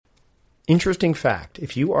Interesting fact,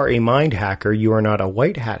 if you are a mind hacker, you are not a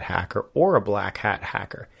white hat hacker or a black hat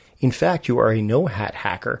hacker. In fact, you are a no hat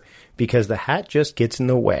hacker because the hat just gets in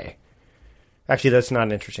the way. Actually, that's not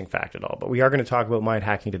an interesting fact at all, but we are going to talk about mind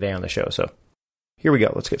hacking today on the show. So here we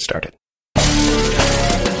go. Let's get started.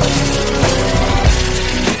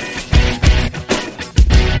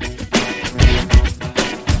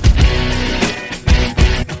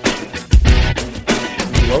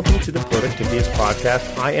 Welcome to the Productivityist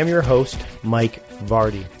Podcast. I am your host, Mike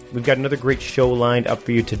Vardy. We've got another great show lined up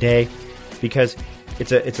for you today because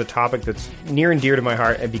it's a topic that's near and dear to my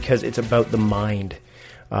heart, and because it's about the mind.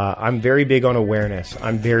 I'm very big on awareness.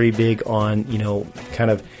 I'm very big on, kind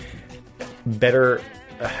of better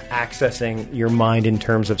accessing your mind in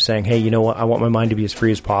terms of saying, hey, you know what? I want my mind to be as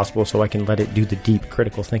free as possible so I can let it do the deep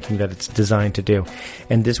critical thinking that it's designed to do.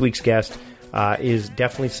 And this week's guest is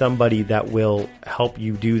definitely somebody that will help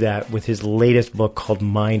you do that with his latest book called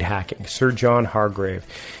Mind Hacking. Sir John Hargrave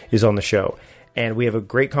is on the show. And we have a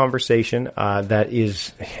great conversation that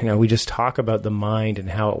is, we just talk about the mind and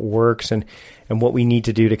how it works and what we need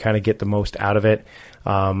to do to kind of get the most out of it,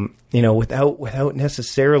 without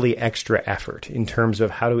necessarily extra effort in terms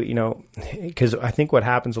of how to, because I think what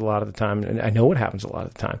happens a lot of the time, and I know what happens a lot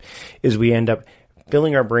of the time, is we end up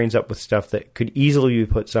filling our brains up with stuff that could easily be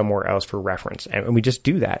put somewhere else for reference. And we just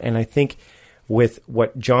do that. And I think with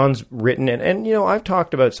what John's written, and I've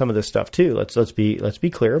talked about some of this stuff too. Let's be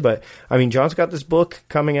clear. But I mean, John's got this book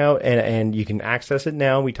coming out, and you can access it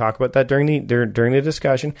now. We talk about that during the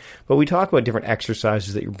discussion. But we talk about different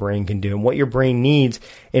exercises that your brain can do and what your brain needs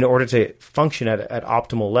in order to function at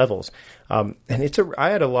optimal levels. And I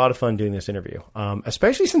had a lot of fun doing this interview,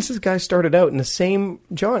 especially since this guy started out in the same,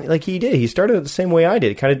 John, like he did. He started out the same way I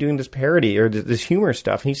did, kind of doing this parody or this humor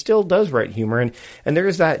stuff. And he still does write humor, and there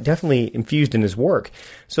is that definitely infused in his work.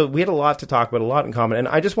 So we had a lot to talk about, a lot in common, and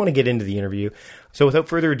I just want to get into the interview. So without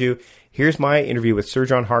further ado, here's my interview with Sir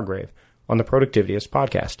John Hargrave on the Productivityist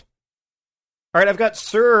Podcast. All right, I've got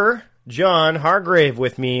Sir John Hargrave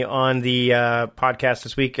with me on the podcast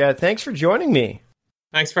this week. Thanks for joining me.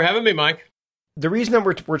 Thanks for having me, Mike. The reason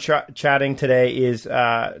that we're chatting today is,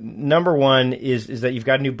 number one, is that you've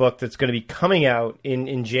got a new book that's going to be coming out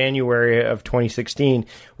in January of 2016,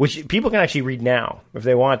 which people can actually read now if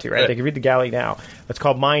they want to, right? They can read the galley now. It's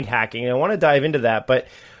called Mind Hacking, and I want to dive into that. But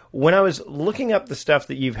when I was looking up the stuff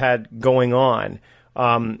that you've had going on,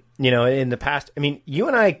 in the past, I mean, you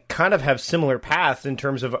and I kind of have similar paths in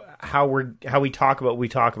terms of how we talk about what we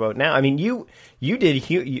talk about now. I mean,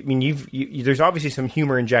 there's obviously some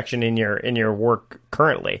humor injection in your work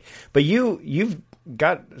currently, but you've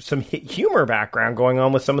got some humor background going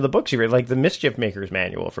on with some of the books you read, like the Mischief Maker's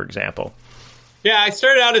Manual, for example. Yeah, I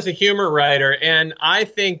started out as a humor writer, and I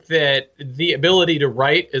think that the ability to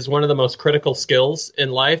write is one of the most critical skills in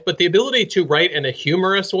life, but the ability to write in a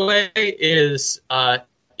humorous way is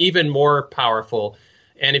even more powerful.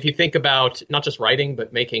 And if you think about not just writing,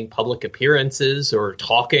 but making public appearances or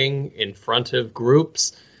talking in front of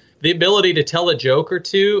groups, the ability to tell a joke or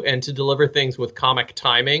two and to deliver things with comic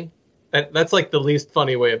timing, that's like the least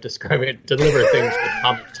funny way of describing it, deliver things with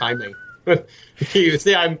comic timing. You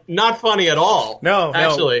see, I'm not funny at all. No,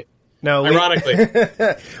 actually. No, ironically.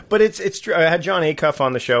 But it's true. I had John Acuff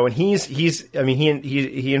on the show, and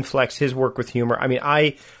he inflects his work with humor. I mean,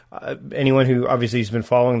 anyone who obviously has been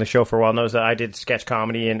following the show for a while knows that I did sketch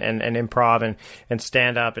comedy and improv and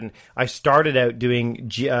stand up, and I started out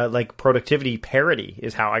doing like productivity parody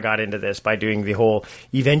is how I got into this, by doing the whole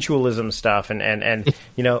eventualism stuff, and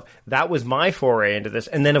that was my foray into this.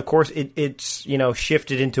 And then of course it's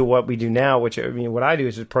shifted into what we do now, which what I do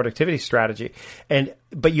is a productivity strategy,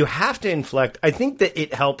 but you have to inflect. I think that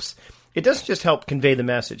it helps. It doesn't just help convey the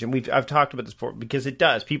message, and I've talked about this before, because it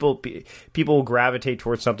does. People will gravitate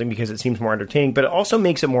towards something because it seems more entertaining, but it also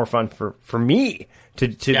makes it more fun for me to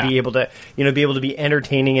be able to be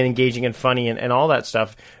entertaining and engaging and funny and all that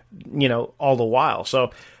stuff, all the while.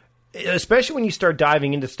 So especially when you start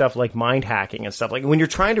diving into stuff like mind hacking and stuff, like when you're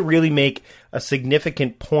trying to really make a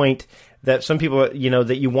significant point that some people,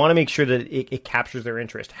 that you want to make sure that it captures their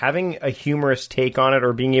interest. Having a humorous take on it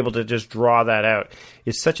or being able to just draw that out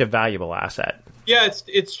is such a valuable asset. Yeah,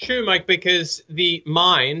 it's true, Mike, because the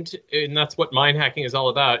mind, and that's what mind hacking is all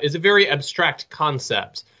about, is a very abstract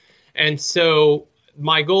concept. And so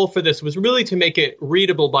my goal for this was really to make it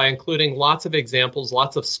readable by including lots of examples,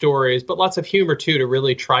 lots of stories, but lots of humor too, to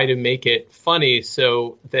really try to make it funny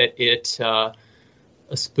so that it... a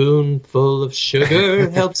spoonful of sugar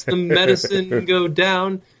helps the medicine go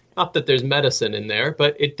down. Not that there's medicine in there,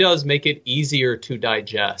 but it does make it easier to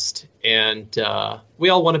digest. And we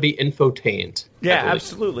all want to be infotained. Yeah,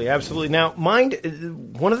 absolutely, absolutely. Now,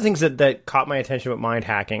 one of the things that caught my attention with mind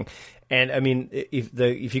hacking, and I mean,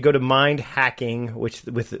 if you go to mind hacking, which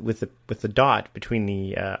with the dot between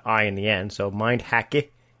the I and the N, so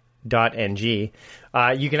mindhacking.ng,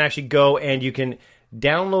 you can actually go and you can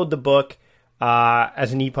download the book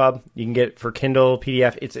as an EPUB. You can get it for Kindle,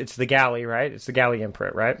 PDF. It's the Galley, right? It's the Galley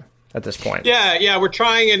imprint, right? At this point. Yeah. We're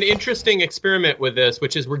trying an interesting experiment with this,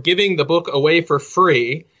 which is we're giving the book away for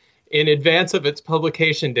free in advance of its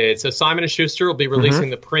publication date. So Simon & Schuster will be releasing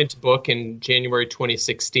the print book in January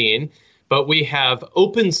 2016, but we have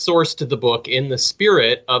open sourced the book in the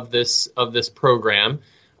spirit of this program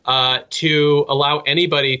to allow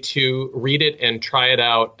anybody to read it and try it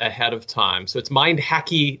out ahead of time. So it's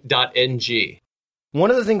mindhacky.ng. One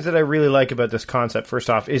of the things that I really like about this concept, first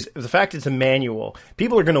off, is the fact it's a manual.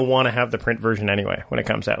 People are going to want to have the print version anyway when it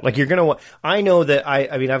comes out. Like, you're going to, I know that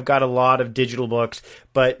I mean, I've got a lot of digital books,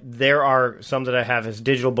 but there are some that I have as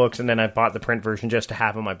digital books, and then I bought the print version just to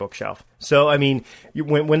have on my bookshelf. So, I mean,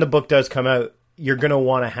 when the book does come out, you're going to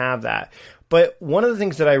want to have that. But one of the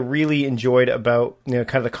things that I really enjoyed about,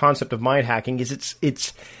 kind of the concept of mind hacking is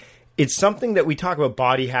it's something that we talk about,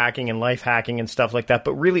 body hacking and life hacking and stuff like that,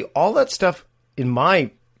 but really all that stuff, in my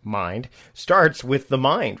mind, starts with the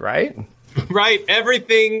mind, right? Right.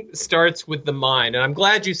 Everything starts with the mind. And I'm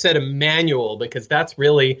glad you said a manual, because that's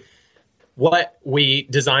really what we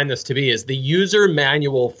designed this to be, is the user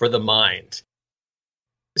manual for the mind.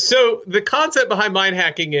 So the concept behind mind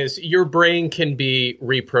hacking is your brain can be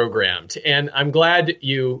reprogrammed. And I'm glad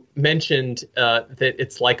you mentioned that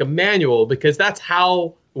it's like a manual, because that's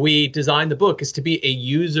how we designed the book, is to be a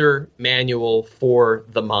user manual for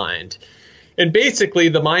the mind. And basically,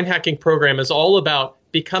 the mind hacking program is all about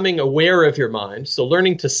becoming aware of your mind. So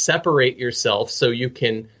learning to separate yourself so you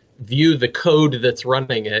can view the code that's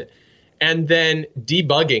running it, and then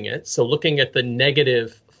debugging it. So looking at the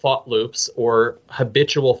negative thought loops or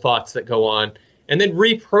habitual thoughts that go on, and then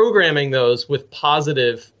reprogramming those with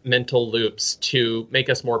positive mental loops to make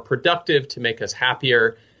us more productive, to make us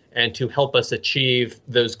happier, and to help us achieve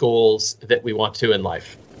those goals that we want to in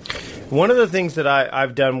life. One of the things that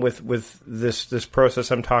I've done with this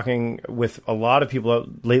process, I'm talking with a lot of people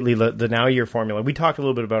lately, the Now Year formula. We talked a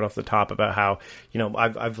little bit about off the top about how,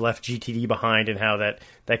 I've left GTD behind and how that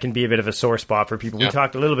can be a bit of a sore spot for people. Yeah. We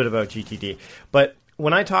talked a little bit about GTD. But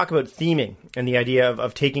when I talk about theming and the idea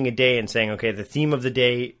of taking a day and saying, okay, the theme of the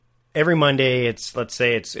day, every Monday, let's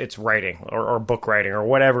say it's writing or book writing or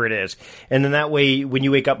whatever it is. And then that way, when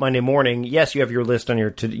you wake up Monday morning, yes, you have your list on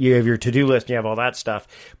you have your to-do list, and you have all that stuff,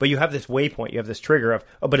 but you have this waypoint, you have this trigger of,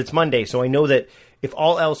 but it's Monday, so I know that if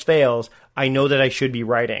all else fails, I know that I should be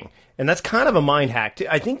writing. And that's kind of a mind hack.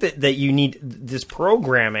 I think that you need this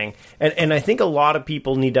programming, and I think a lot of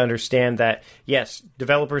people need to understand that, yes,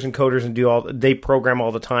 developers and coders they program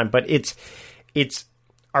all the time, but it's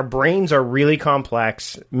our brains are really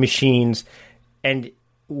complex machines, and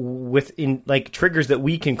within like triggers that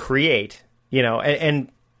we can create, I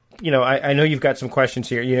know you've got some questions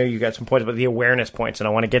here, you've got some points about the awareness points, and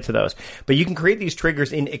I want to get to those. But you can create these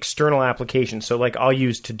triggers in external applications. So like I'll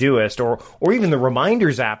use Todoist or even the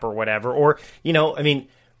Reminders app or whatever, or,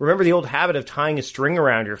 remember the old habit of tying a string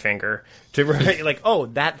around your finger to like, oh,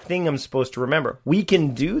 that thing I'm supposed to remember. We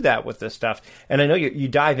can do that with this stuff. And I know you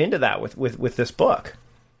dive into that with this book.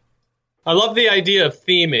 I love the idea of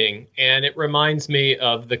theming, and it reminds me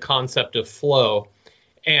of the concept of flow.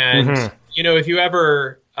 And, if you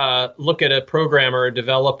ever look at a programmer or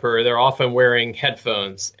developer, they're often wearing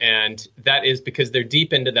headphones, and that is because they're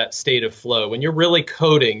deep into that state of flow. When you're really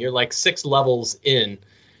coding, you're like 6 levels in,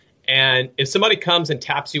 and if somebody comes and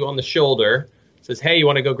taps you on the shoulder, says, hey, you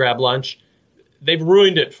want to go grab lunch? They've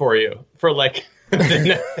ruined it for you for like the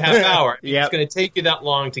next half hour. Yep. It's going to take you that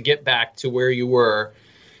long to get back to where you were.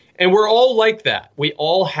 And we're all like that. We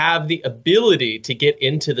all have the ability to get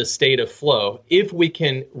into the state of flow if we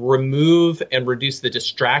can remove and reduce the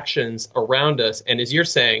distractions around us. And as you're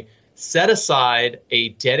saying, set aside a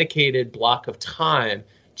dedicated block of time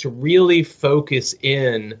to really focus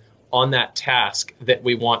in on that task that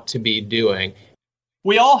we want to be doing.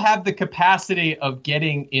 We all have the capacity of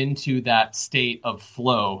getting into that state of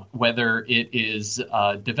flow, whether it is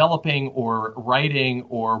developing or writing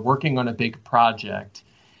or working on a big project.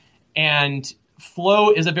 And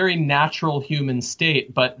flow is a very natural human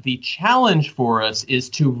state, but the challenge for us is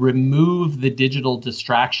to remove the digital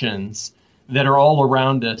distractions that are all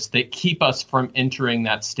around us that keep us from entering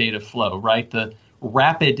that state of flow, right? The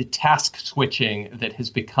rapid task switching that has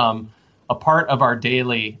become a part of our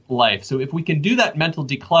daily life. So if we can do that mental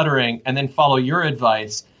decluttering and then follow your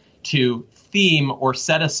advice to theme or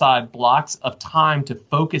set aside blocks of time to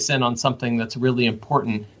focus in on something that's really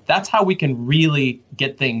important, that's how we can really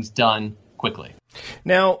get things done quickly.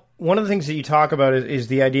 Now, one of the things that you talk about is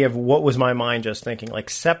the idea of what was my mind just thinking, like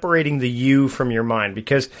separating the you from your mind,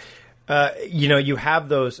 because you have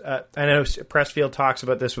those. I know Pressfield talks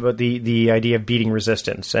about this, about the idea of beating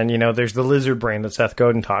resistance, and there's the lizard brain that Seth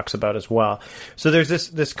Godin talks about as well. So there's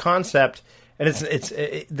this concept, and it's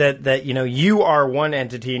that you are one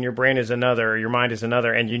entity and your brain is another, or your mind is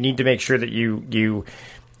another, and you need to make sure that you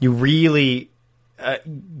really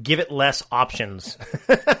give it less options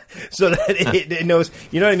so that it knows,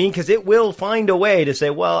 you know what I mean? Because it will find a way to say,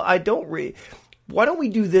 well, why don't we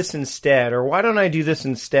do this instead? Or why don't I do this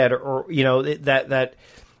instead? Or,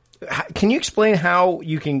 can you explain how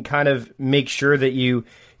you can kind of make sure that you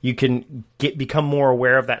can become more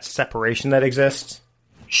aware of that separation that exists?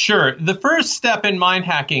 Sure. The first step in mind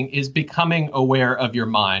hacking is becoming aware of your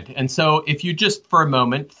mind. And so if you just for a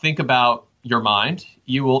moment think about your mind,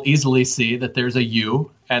 you will easily see that there's a you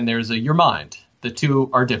and there's a your mind. The two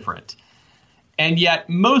are different. And yet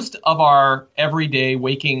most of our everyday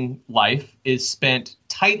waking life is spent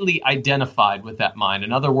tightly identified with that mind.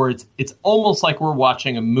 In other words, it's almost like we're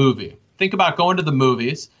watching a movie. Think about going to the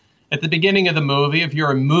movies. At the beginning of the movie, if you're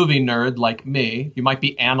a movie nerd like me, you might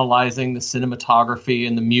be analyzing the cinematography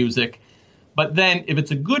and the music. But then if it's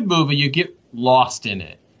a good movie, you get lost in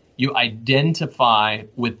it. You identify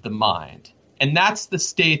with the mind. And that's the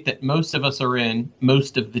state that most of us are in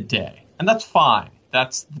most of the day. And that's fine.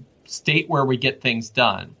 That's the state where we get things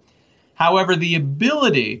done. However, the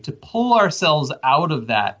ability to pull ourselves out of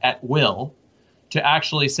that at will, to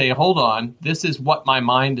actually say, hold on, this is what my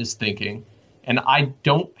mind is thinking, and I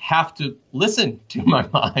don't have to listen to my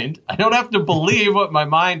mind. I don't have to believe what my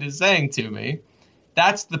mind is saying to me.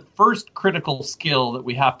 That's the first critical skill that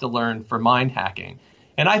we have to learn for mind hacking.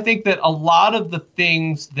 And I think that a lot of the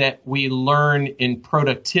things that we learn in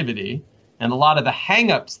productivity and a lot of the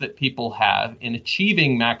hangups that people have in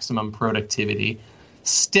achieving maximum productivity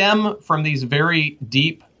stem from these very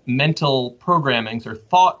deep mental programmings or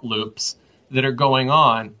thought loops that are going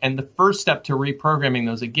on. And the first step to reprogramming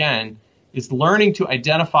those again is learning to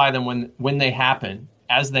identify them when they happen,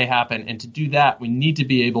 as they happen. And to do that, we need to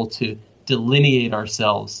be able to delineate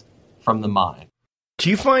ourselves from the mind. Do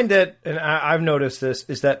you find that, and I've noticed this,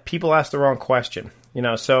 is that people ask the wrong question?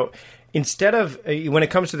 So instead of, when it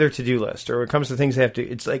comes to their to-do list or when it comes to things they have to,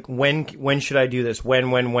 it's like, when should I do this?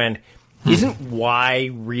 When? Isn't why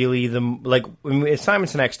really Simon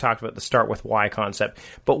Sinek's talked about the start with why concept,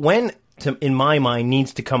 but when, in my mind,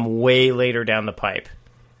 needs to come way later down the pipe?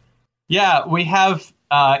 Yeah, we have,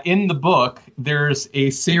 in the book, there's a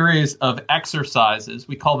series of exercises.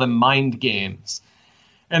 We call them mind games.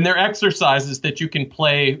 And they're exercises that you can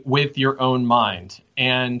play with your own mind.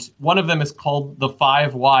 And one of them is called the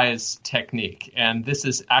 5 whys technique. And this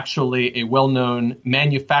is actually a well-known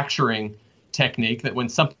manufacturing technique that when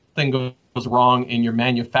something goes wrong in your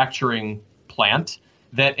manufacturing plant,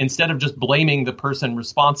 that instead of just blaming the person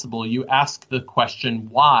responsible, you ask the question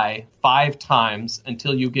why 5 times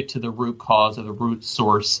until you get to the root cause or the root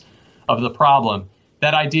source of the problem.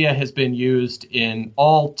 That idea has been used in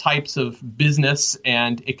all types of business,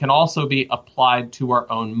 and it can also be applied to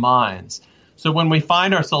our own minds. So when we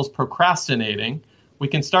find ourselves procrastinating, we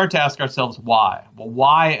can start to ask ourselves why. Well,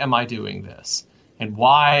 why am I doing this? And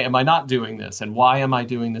why am I not doing this? And why am I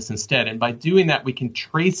doing this instead? And by doing that, we can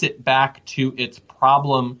trace it back to its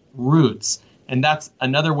problem roots. And that's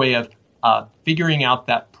another way of figuring out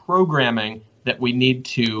that programming that we need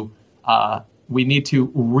to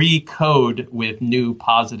recode with new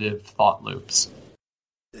positive thought loops.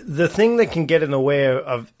 The thing that can get in the way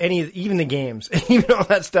of even the games, even all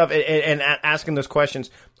that stuff, and asking those questions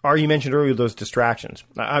are, you mentioned earlier, those distractions.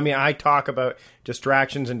 I mean, I talk about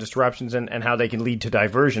distractions and disruptions and how they can lead to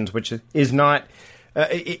diversions, which is not.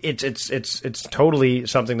 It's totally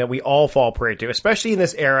something that we all fall prey to, especially in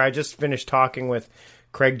this era. I just finished talking with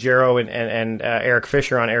Craig Jarrow and Eric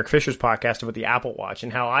Fisher on Eric Fisher's podcast about the Apple Watch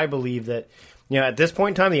and how I believe that, at this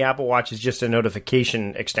point in time, the Apple Watch is just a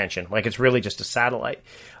notification extension. Like, it's really just a satellite.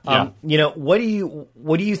 Yeah. What do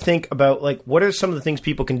you think about, like, what are some of the things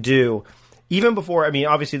people can do even before, I mean,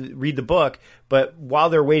 obviously read the book, but while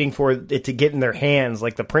they're waiting for it to get in their hands,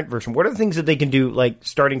 like the print version, what are the things that they can do, like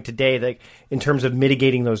starting today, like in terms of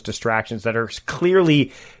mitigating those distractions that are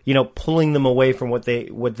clearly, pulling them away from what they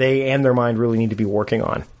and their mind really need to be working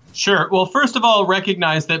on? Sure. Well, first of all,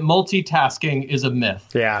 recognize that multitasking is a myth.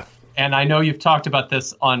 Yeah. And I know you've talked about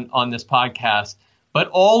this on this podcast, But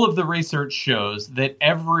all of the research shows that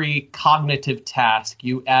every cognitive task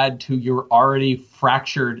you add to your already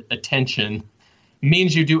fractured attention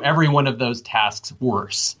means you do every one of those tasks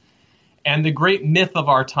worse. And the great myth of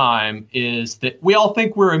our time is that we all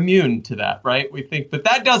think we're immune to that, right? We think, but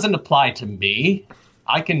that doesn't apply to me.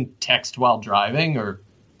 I can text while driving or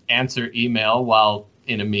answer email while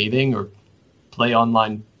in a meeting or play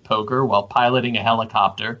online poker while piloting a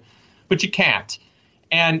helicopter, but you can't.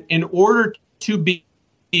 And in order to be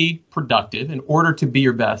productive, in order to be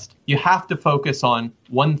your best, you have to focus on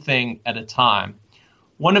one thing at a time.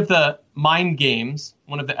 One of the mind games,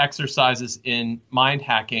 one of the exercises in mind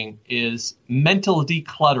hacking is mental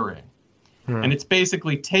decluttering. And it's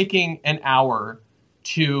basically taking an hour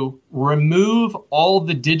to remove all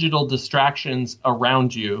the digital distractions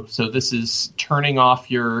around you. So this is turning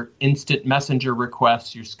off your instant messenger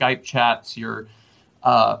requests, your Skype chats, your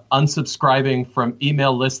unsubscribing from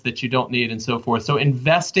email lists that you don't need and so forth. So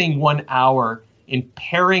investing 1 hour in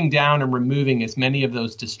paring down and removing as many of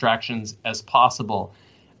those distractions as possible.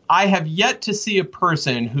 I have yet to see a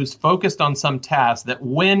person who's focused on some task that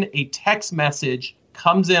when a text message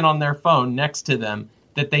comes in on their phone next to them,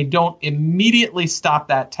 that they don't immediately stop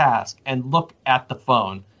that task and look at the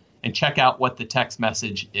phone and check out what the text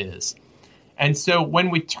message is. And so when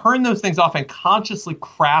we turn those things off and consciously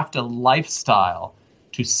craft a lifestyle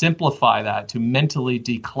to simplify that, to mentally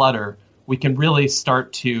declutter, we can really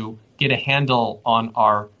start to get a handle on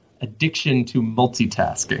our addiction to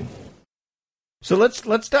multitasking. So let's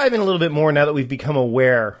dive in a little bit more now that we've become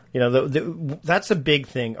aware. You know, that's a big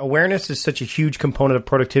thing. Awareness is such a huge component of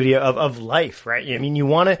productivity of life, right? I mean, you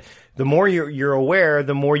want to. The more you're aware,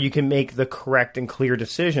 the more you can make the correct and clear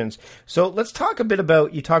decisions. So let's talk a bit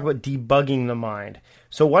about. You talk about debugging the mind.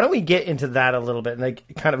 So why don't we get into that a little bit and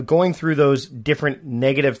like kind of going through those different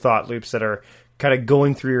negative thought loops that are kind of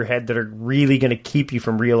going through your head that are really going to keep you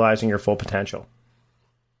from realizing your full potential.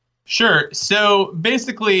 Sure. So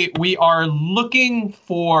basically, we are looking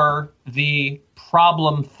for the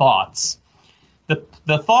problem thoughts,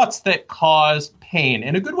 the thoughts that cause pain.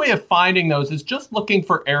 And a good way of finding those is just looking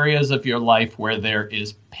for areas of your life where there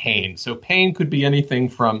is pain. So pain could be anything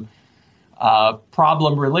from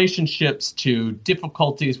problem relationships to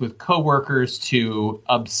difficulties with coworkers to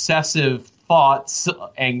obsessive thoughts,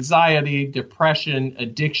 anxiety, depression,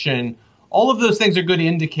 addiction. All of those things are good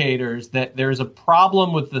indicators that there's a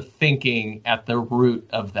problem with the thinking at the root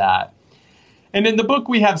of that. And in the book,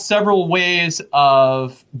 we have several ways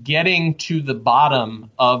of getting to the bottom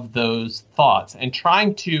of those thoughts and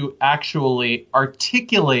trying to actually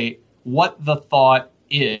articulate what the thought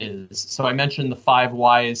is. So I mentioned the 5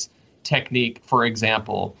 whys technique, for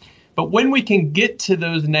example. But when we can get to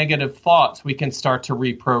those negative thoughts, we can start to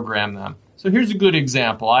reprogram them. So here's a good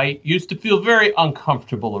example. I used to feel very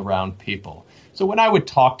uncomfortable around people. So when I would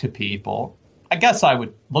talk to people, I guess I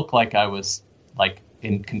would look like I was like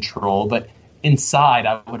in control, but inside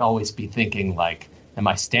I would always be thinking like, am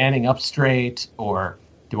I standing up straight or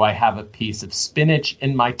do I have a piece of spinach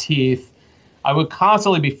in my teeth? I would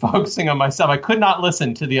constantly be focusing on myself. I could not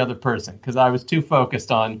listen to the other person because I was too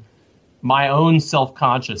focused on my own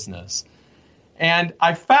self-consciousness. And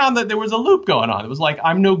I found that there was a loop going on. It was like,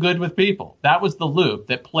 I'm no good with people. That was the loop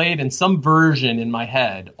that played in some version in my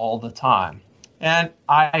head all the time. And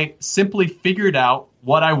I simply figured out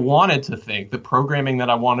what I wanted to think, the programming that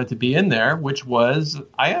I wanted to be in there, which was,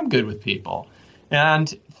 I am good with people.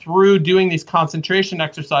 And through doing these concentration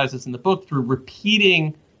exercises in the book, through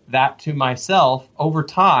repeating that to myself over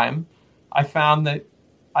time, I found that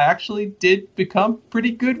I actually did become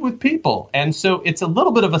pretty good with people. And so it's a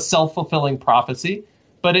little bit of a self-fulfilling prophecy,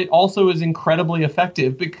 but it also is incredibly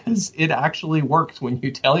effective because it actually works. When you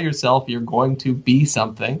tell yourself you're going to be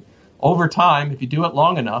something, over time, if you do it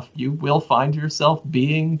long enough, you will find yourself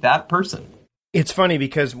being that person. It's funny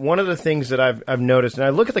because one of the things that I've noticed, and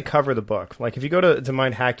I look at the cover of the book, like if you go to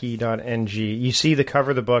mindhacky.ng, you see the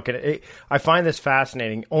cover of the book, and I find this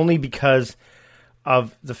fascinating only because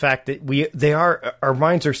of the fact that our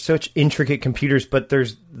minds are such intricate computers, but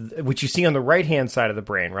there's, which you see on the right-hand side of the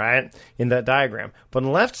brain, right, in that diagram. But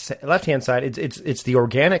on the left-hand side, it's the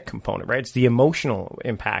organic component, right? It's the emotional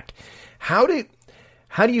impact. How do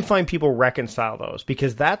you find people reconcile those?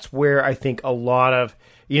 Because that's where I think a lot of,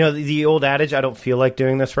 the old adage, I don't feel like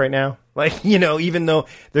doing this right now. Like, even though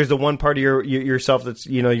there's the one part of yourself that's,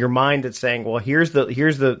 your mind that's saying, well, here's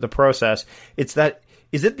the process. It's that,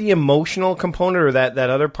 is it the emotional component or that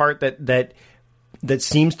other part that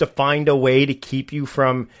seems to find a way to keep you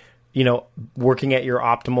from, working at your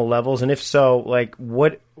optimal levels? And if so, like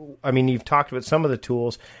you've talked about some of the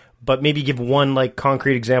tools, but maybe give one like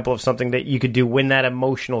concrete example of something that you could do when that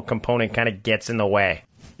emotional component kind of gets in the way.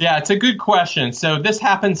 Yeah, it's a good question. So this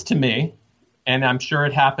happens to me, and I'm sure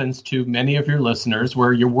it happens to many of your listeners,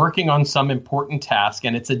 where you're working on some important task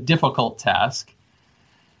and it's a difficult task.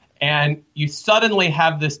 And you suddenly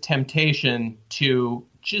have this temptation to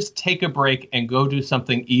just take a break and go do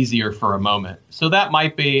something easier for a moment. So that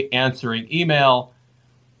might be answering email.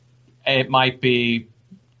 It might be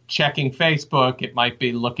checking Facebook. It might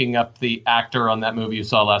be looking up the actor on that movie you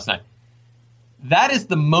saw last night. That is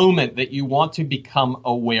the moment that you want to become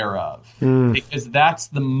aware of, because that's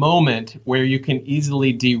the moment where you can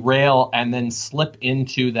easily derail and then slip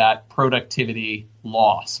into that productivity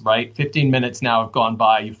loss, right? 15 minutes now have gone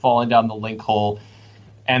by, you've fallen down the link hole,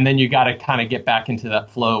 and then you got to kind of get back into that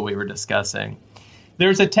flow we were discussing.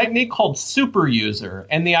 There's a technique called super user,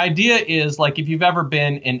 and the idea is like if you've ever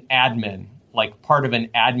been an admin, like part of an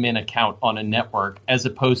admin account on a network, as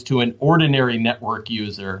opposed to an ordinary network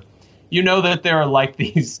user, you know that there are like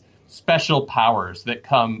these special powers that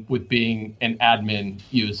come with being an admin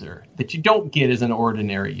user that you don't get as an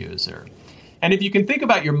ordinary user. And if you can think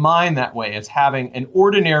about your mind that way, as having an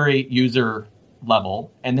ordinary user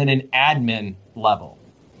level and then an admin level.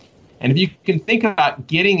 And if you can think about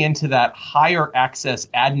getting into that higher access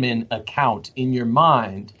admin account in your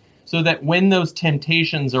mind, so that when those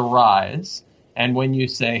temptations arise and when you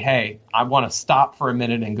say, hey, I want to stop for a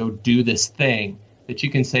minute and go do this thing, that you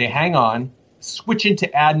can say, hang on, switch into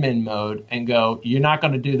admin mode and go, you're not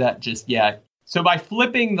going to do that just yet. So by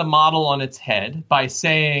flipping the model on its head, by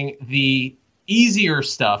saying the easier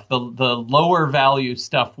stuff, the lower value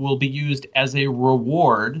stuff will be used as a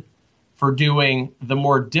reward for doing the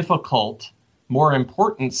more difficult, more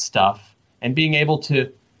important stuff, and being able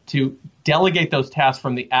to delegate those tasks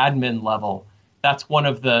from the admin level, that's one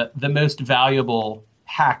of the most valuable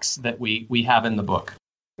hacks that we have in the book.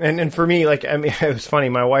 And for me, like, I mean, it was funny.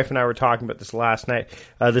 My wife and I were talking about this last night.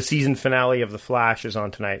 The season finale of The Flash is on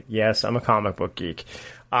tonight. Yes, I'm a comic book geek.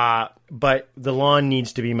 But the lawn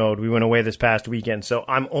needs to be mowed. We went away this past weekend, so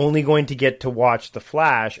I'm only going to get to watch The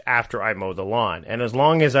Flash after I mow the lawn. And as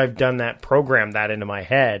long as I've done that, programmed that into my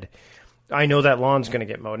head, I know that lawn's going to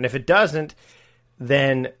get mowed. And if it doesn't,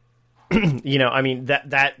 then you know, I mean,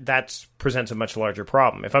 that presents a much larger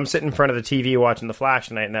problem. If I'm sitting in front of the TV watching The Flash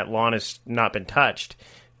tonight and that lawn has not been touched,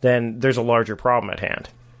 then there's a larger problem at hand.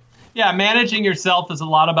 Yeah, managing yourself is a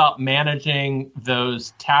lot about managing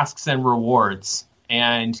those tasks and rewards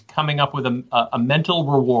and coming up with a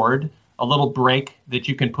mental reward, a little break that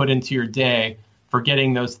you can put into your day for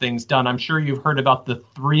getting those things done. I'm sure you've heard about the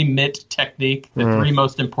 3-MIT technique, the three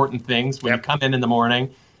most important things. When you come in the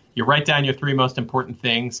morning, you write down your 3 most important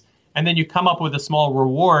things, and then you come up with a small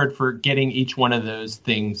reward for getting each one of those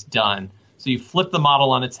things done. So you flip the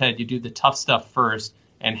model on its head, you do the tough stuff first,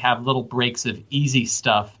 and have little breaks of easy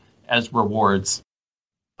stuff as rewards.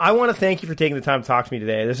 I want to thank you for taking the time to talk to me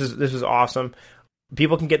today. This is awesome.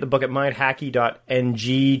 People can get the book at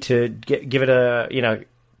mindhacky.ng to give it a, you know,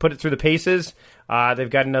 put it through the paces. They've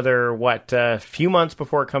got another, few months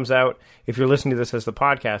before it comes out. If you're listening to this as the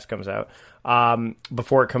podcast comes out,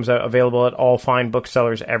 before it comes out, available at all fine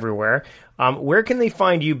booksellers everywhere. Where can they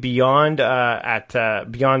find you beyond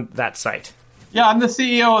that site? Yeah, I'm the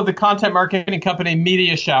CEO of the content marketing company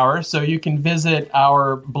Media Shower, so you can visit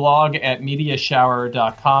our blog at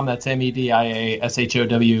mediashower.com. That's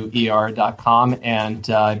mediashower.com,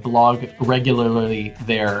 and blog regularly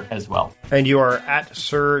there as well. And you are at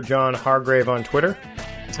Sir John Hargrave on Twitter?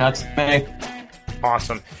 That's me.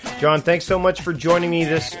 Awesome. John, thanks so much for joining me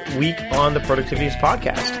this week on the Productivityist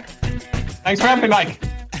Podcast. Thanks for having me, Mike.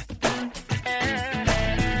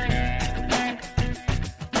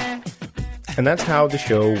 And that's how the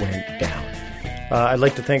show went down. I'd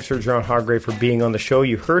like to thank Sir John Hargrave for being on the show.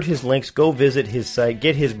 You heard his links. Go visit his site.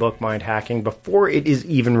 Get his book, Mind Hacking, before it is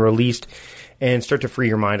even released, and start to free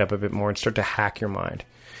your mind up a bit more and start to hack your mind.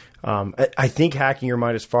 I think hacking your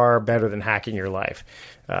mind is far better than hacking your life.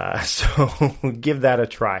 So give that a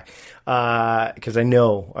try. Because I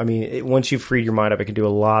know, I mean, once you've freed your mind up, it can do a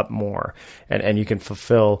lot more. And you can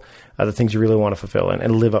fulfill the things you really want to fulfill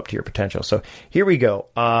and live up to your potential. So here we go.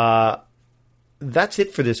 That's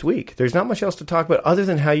it for this week. There's not much else to talk about other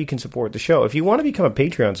than how you can support the show. If you want to become a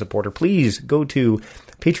Patreon supporter, please go to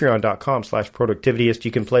patreon.com/productivityist. You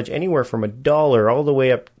can pledge anywhere from $1 all the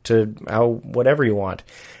way up to whatever you want.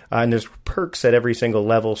 and there's perks at every single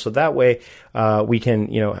level. So that way, we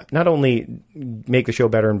can, not only make the show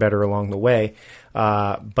better and better along the way,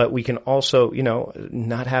 but we can also,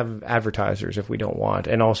 not have advertisers if we don't want,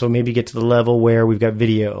 and also maybe get to the level where we've got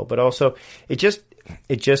video, but also it just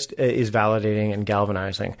is validating and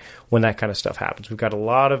galvanizing when that kind of stuff happens. We've got a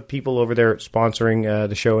lot of people over there sponsoring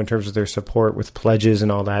the show in terms of their support with pledges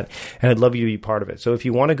and all that, and I'd love you to be part of it. So if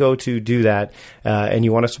you want to go to do that and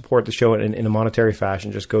you want to support the show in a monetary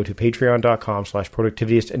fashion, just go to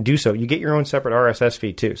patreon.com/productivityist and do so. You get your own separate RSS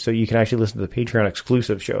feed too, so you can actually listen to the Patreon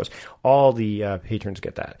exclusive shows. All the patrons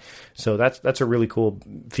get that. So that's a really cool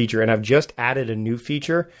feature, and I've just added a new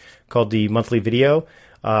feature called the monthly video.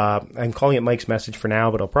 I'm calling it Mike's Message for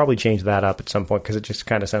now, but I'll probably change that up at some point because it just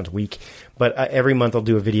kind of sounds weak. But every month I'll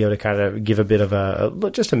do a video to kind of give a bit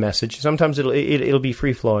of just a message. Sometimes it'll be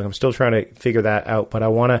free flowing. I'm still trying to figure that out, but I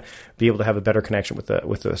want to be able to have a better connection with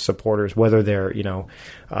the supporters, whether they're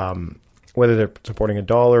whether they're supporting $1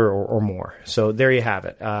 or more. So there you have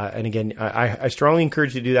it. And again, I strongly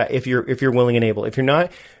encourage you to do that if you're willing and able. If you're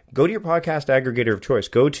not, go to your podcast aggregator of choice.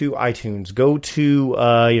 Go to iTunes. Go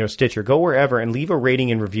to Stitcher. Go wherever and leave a rating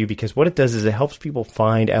and review, because what it does is it helps people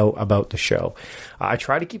find out about the show. I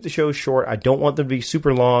try to keep the shows short. I don't want them to be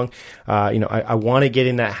super long. I want to get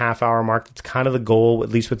in that half-hour mark. That's kind of the goal, at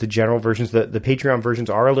least with the general versions. The Patreon versions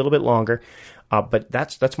are a little bit longer. But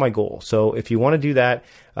that's my goal. So if you want to do that,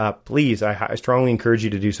 please, I strongly encourage you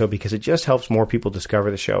to do so, because it just helps more people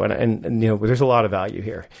discover the show. And there's a lot of value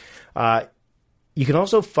here. You can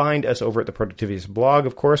also find us over at the Productivityist blog,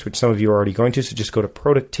 of course, which some of you are already going to. So just go to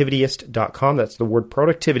productivityist.com. That's the word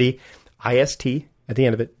productivity, IST at the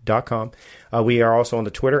end of it, .com. We are also on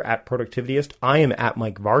the Twitter at Productivityist. I am at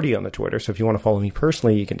Mike Vardy on the Twitter, so if you want to follow me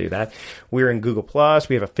personally, you can do that. We're in Google+.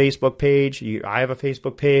 We have a Facebook page. I have a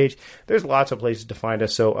Facebook page. There's lots of places to find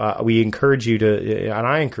us, so we encourage you to, and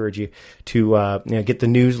I encourage you to get the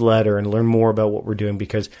newsletter and learn more about what we're doing,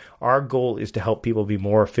 because our goal is to help people be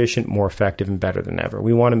more efficient, more effective, and better than ever.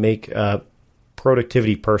 We want to make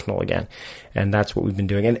productivity personal again, and that's what we've been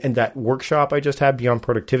doing. And that workshop I just had, Beyond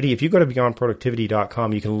Productivity, if you go to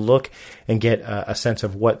beyondproductivity.com, you can look and get a sense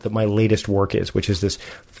of what my latest work is, which is this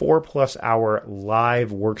 4+ hour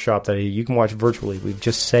live workshop that you can watch virtually. We've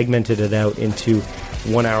just segmented it out into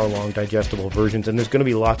 1 hour long digestible versions, and there's going to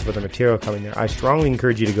be lots of other material coming there. I strongly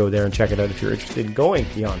encourage you to go there and check it out if you're interested in going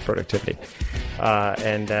beyond productivity.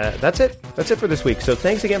 And that's it. That's it for this week. So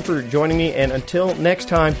thanks again for joining me, and until next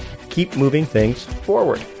time, keep moving things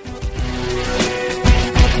forward.